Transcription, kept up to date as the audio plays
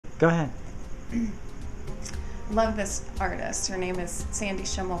Go ahead. Love this artist. Her name is Sandy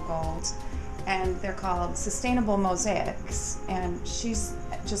Schimmelgold, and they're called Sustainable Mosaics, and she's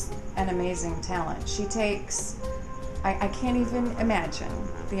just an amazing talent. She takes, I can't even imagine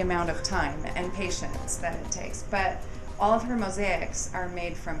the amount of time and patience that it takes, but all of her mosaics are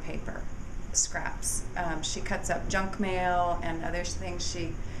made from paper scraps. She cuts up junk mail and other things.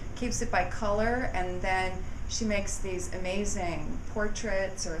 She keeps it by color, and then she makes these amazing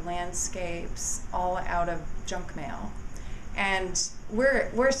portraits or landscapes all out of junk mail. And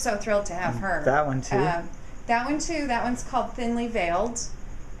we're so thrilled to have her. That one too? That one too. That one's called Thinly Veiled,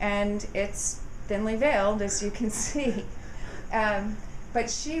 and it's thinly veiled, as you can see. But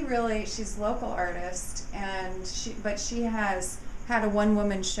she's a local artist, and she has had a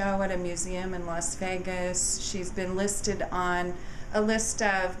one-woman show at a museum in Las Vegas. She's been listed on a list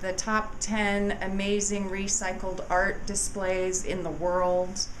of the top 10 amazing recycled art displays in the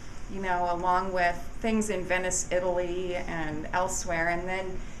world, along with things in Venice, Italy, and elsewhere.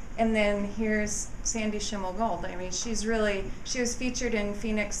 And then here's Sandy Schimmelgold. I mean, she was featured in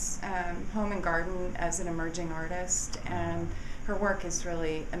Phoenix Home and Garden as an emerging artist, and her work is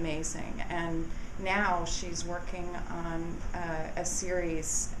really amazing. And now she's working on a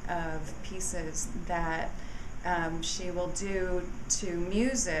series of pieces that she will do to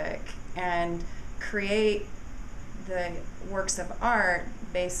music and create the works of art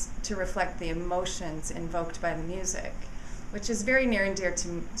based to reflect the emotions invoked by the music, which is very near and dear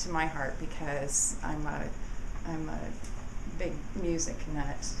to my heart, because I'm a big music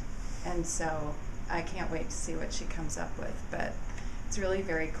nut, and so I can't wait to see what she comes up with. But it's really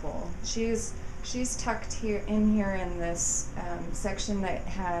very cool. She's tucked in this section that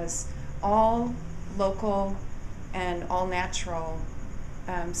has all local and all natural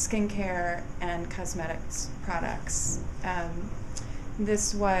skincare and cosmetics products.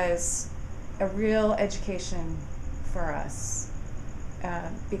 This was a real education for us,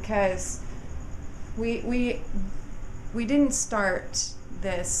 because we didn't start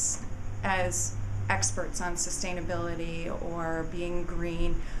this as experts on sustainability or being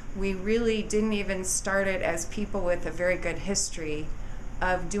green. We really didn't even start it as people with a very good history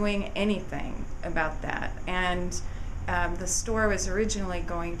of doing anything about that. And the store was originally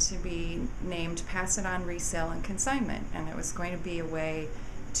going to be named Pass It On Resale and Consignment, and it was going to be a way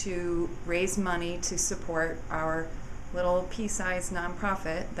to raise money to support our little pea-sized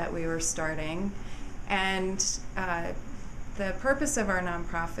nonprofit that we were starting. And the purpose of our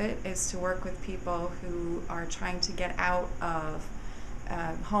nonprofit is to work with people who are trying to get out of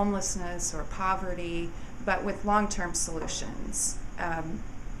homelessness or poverty, but with long-term solutions.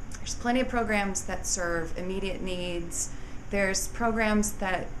 There's plenty of programs that serve immediate needs. There's programs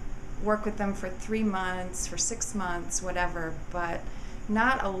that work with them for 3 months, for 6 months, whatever, but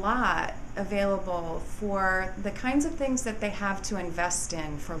not a lot available for the kinds of things that they have to invest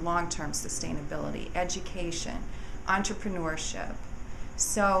in for long-term sustainability, education, entrepreneurship.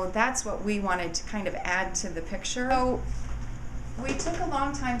 So that's what we wanted to kind of add to the picture. So we took a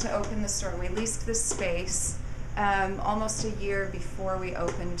long time to open the store. We leased this space almost a year before we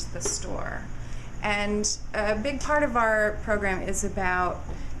opened the store. And a big part of our program is about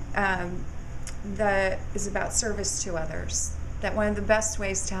service to others. That one of the best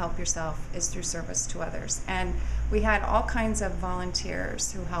ways to help yourself is through service to others. And we had all kinds of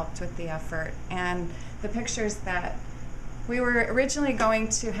volunteers who helped with the effort. And the pictures that we were originally going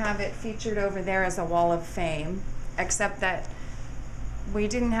to have it featured over there as a wall of fame, except that we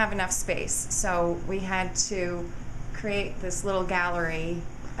didn't have enough space. So we had to create this little gallery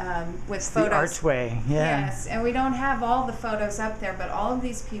with photos. The archway, yeah. Yes, and we don't have all the photos up there, but all of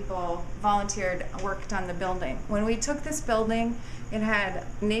these people volunteered, worked on the building. When we took this building, it had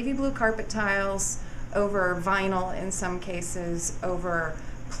navy blue carpet tiles over vinyl in some cases, over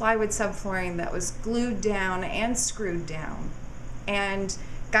plywood subflooring that was glued down and screwed down, and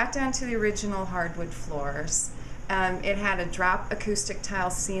got down to the original hardwood floors. It had a drop acoustic tile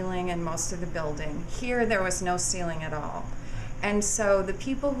ceiling in most of the building. Here there was no ceiling at all. And so the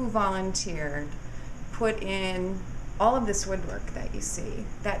people who volunteered put in all of this woodwork that you see.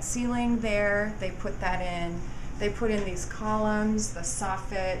 That ceiling there, they put that in. They put in these columns, the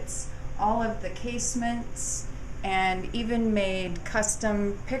soffits, all of the casements, and even made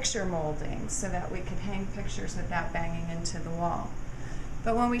custom picture moldings so that we could hang pictures without banging into the wall.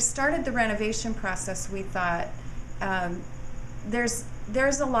 But when we started the renovation process, we thought, there's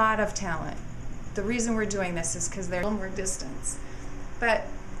a lot of talent. The reason we're doing this is because there's more distance. But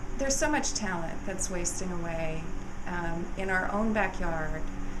there's so much talent that's wasting away in our own backyard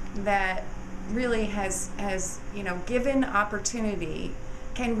that really has given opportunity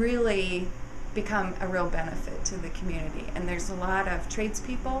can really become a real benefit to the community. And there's a lot of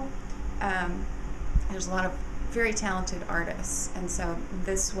tradespeople, there's a lot of very talented artists, and so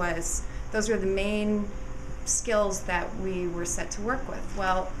those were the main skills that we were set to work with.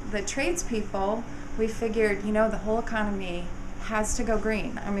 Well, the tradespeople, we figured, the whole economy has to go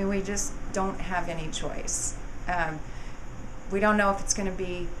green. I mean, we just don't have any choice. We don't know if it's going to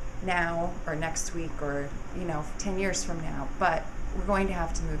be now or next week or 10 years from now, but we're going to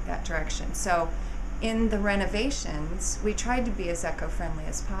have to move that direction. So in the renovations, we tried to be as eco-friendly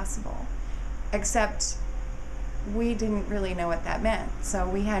as possible, except we didn't really know what that meant. So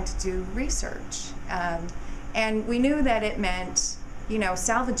we had to do research. And we knew that it meant,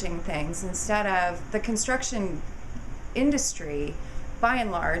 salvaging things instead of the construction industry, by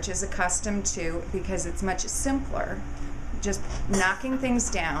and large, is accustomed to, because it's much simpler, just knocking things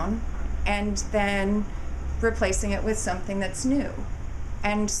down and then replacing it with something that's new.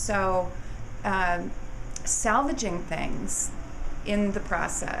 And so salvaging things in the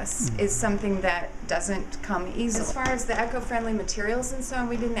process is something that doesn't come easy. As far as the eco-friendly materials and so on,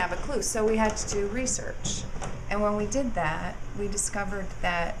 we didn't have a clue, so we had to do research. And when we did that, we discovered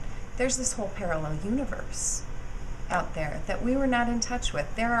that there's this whole parallel universe out there that we were not in touch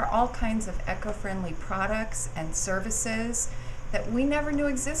with. There are all kinds of eco-friendly products and services that we never knew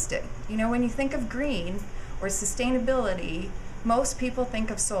existed. When you think of green or sustainability, most people think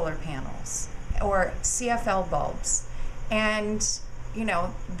of solar panels or CFL bulbs. And,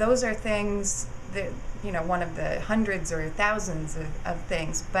 those are things that, one of the hundreds or thousands of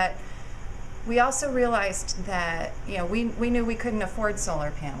things. But we also realized that, we knew we couldn't afford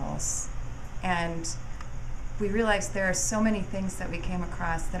solar panels. And we realized there are so many things that we came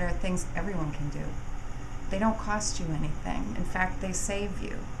across that are things everyone can do. They don't cost you anything. In fact, they save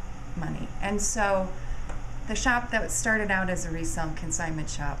you money. And so the shop that started out as a resale and consignment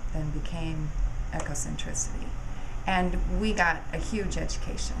shop then became Ecocentrity. And we got a huge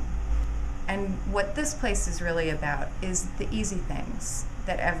education. And what this place is really about is the easy things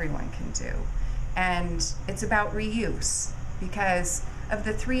that everyone can do. And it's about reuse, because of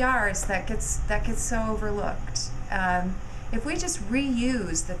the 3 R's that gets so overlooked. If we just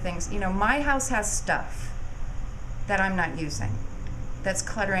reuse the things, my house has stuff that I'm not using, that's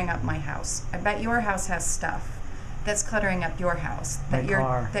cluttering up my house. I bet your house has stuff that's cluttering up your house that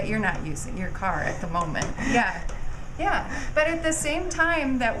you're not using, your car at the moment. Yeah. But at the same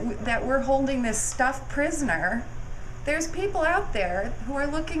time that we're holding this stuff prisoner, there's people out there who are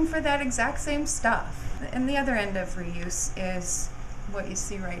looking for that exact same stuff. And the other end of reuse is what you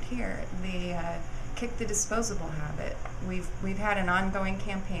see right here, the kick the disposable habit. We've had an ongoing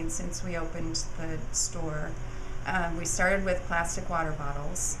campaign since we opened the store. We started with plastic water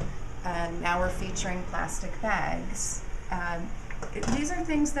bottles, and now we're featuring plastic bags. These are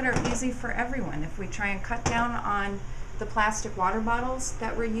things that are easy for everyone. If we try and cut down on the plastic water bottles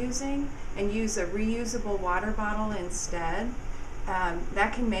that we're using and use a reusable water bottle instead,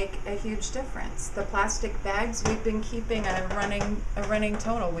 that can make a huge difference. The plastic bags, we've been keeping a running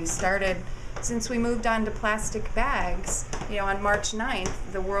total. We started, since we moved on to plastic bags, on March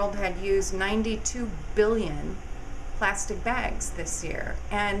 9th, the world had used 92 billion plastic bags this year.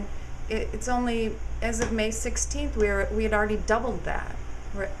 And it's only, as of May 16th, we had already doubled that.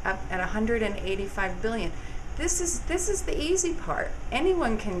 We're up at 185 billion. This is the easy part.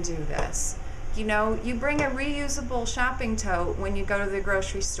 Anyone can do this. You bring a reusable shopping tote when you go to the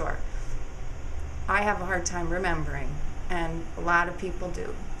grocery store. I have a hard time remembering, and a lot of people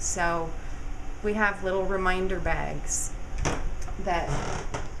do. So we have little reminder bags that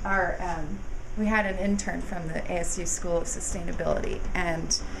are, we had an intern from the ASU School of Sustainability,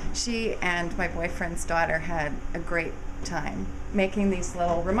 and she and my boyfriend's daughter had a great time making these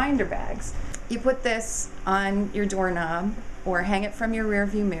little reminder bags. You put this on your doorknob, or hang it from your rear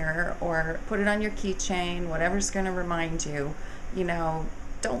view mirror, or put it on your keychain, whatever's going to remind you,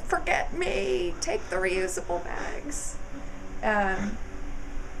 don't forget me, take the reusable bags.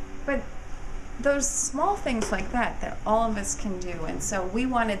 But those small things like that all of us can do. And so we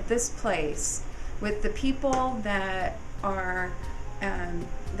wanted this place with the people that are,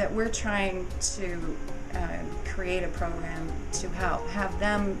 that we're trying to create a program to have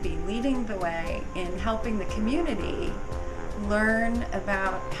them be leading the way in helping the community learn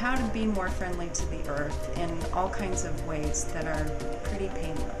about how to be more friendly to the earth in all kinds of ways that are pretty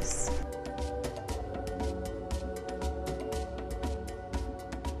painless.